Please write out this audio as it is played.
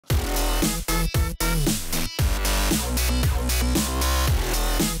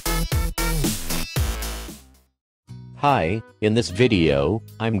Hi, in this video,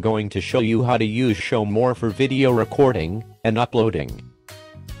 I'm going to show you how to use ShowMore for video recording and uploading.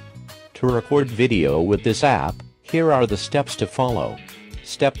 To record video with this app, here are the steps to follow.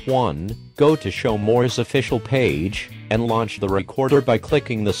 Step 1, go to ShowMore's official page, and launch the recorder by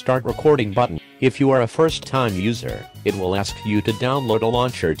clicking the Start Recording button. If you are a first-time user, it will ask you to download a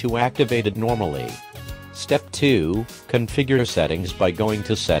launcher to activate it normally. Step 2, configure settings by going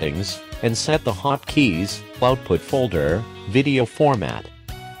to Settings, and set the hotkeys, Output folder, Video format,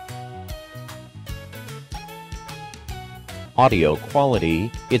 Audio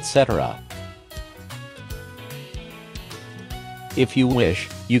quality, etc. If you wish,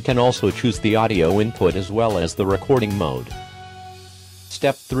 you can also choose the audio input as well as the recording mode.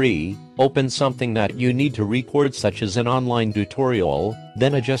 Step 3, open something that you need to record such as an online tutorial,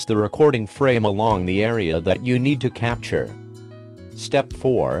 then adjust the recording frame along the area that you need to capture. Step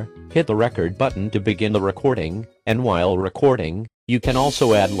 4, hit the record button to begin the recording, and while recording, you can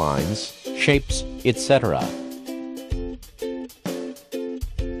also add lines, shapes, etc.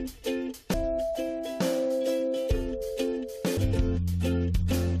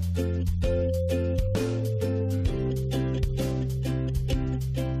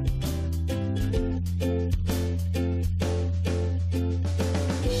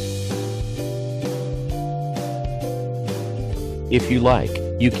 If you like,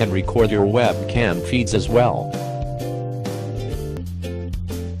 you can record your webcam feeds as well.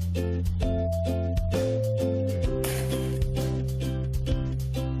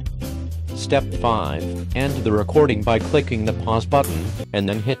 Step 5, end the recording by clicking the pause button, and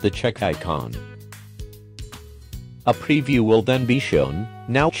then hit the check icon. A preview will then be shown.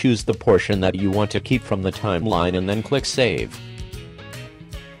 Now choose the portion that you want to keep from the timeline and then click Save.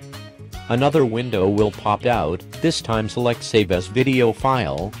 Another window will pop out. This time select Save as Video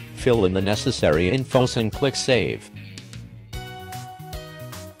File, fill in the necessary infos and click Save.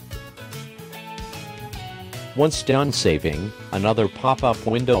 Once done saving, another pop-up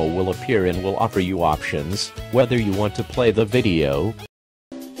window will appear and will offer you options, whether you want to play the video,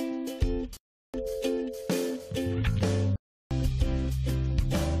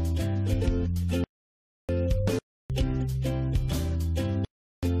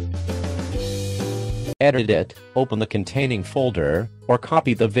 edit it, open the containing folder, or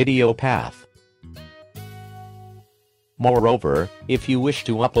copy the video path. Moreover, if you wish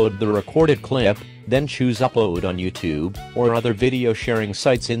to upload the recorded clip, then choose Upload on YouTube or other video sharing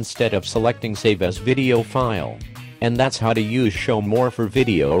sites instead of selecting Save as Video File. And that's how to use ShowMore for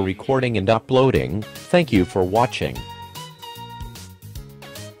video recording and uploading. Thank you for watching.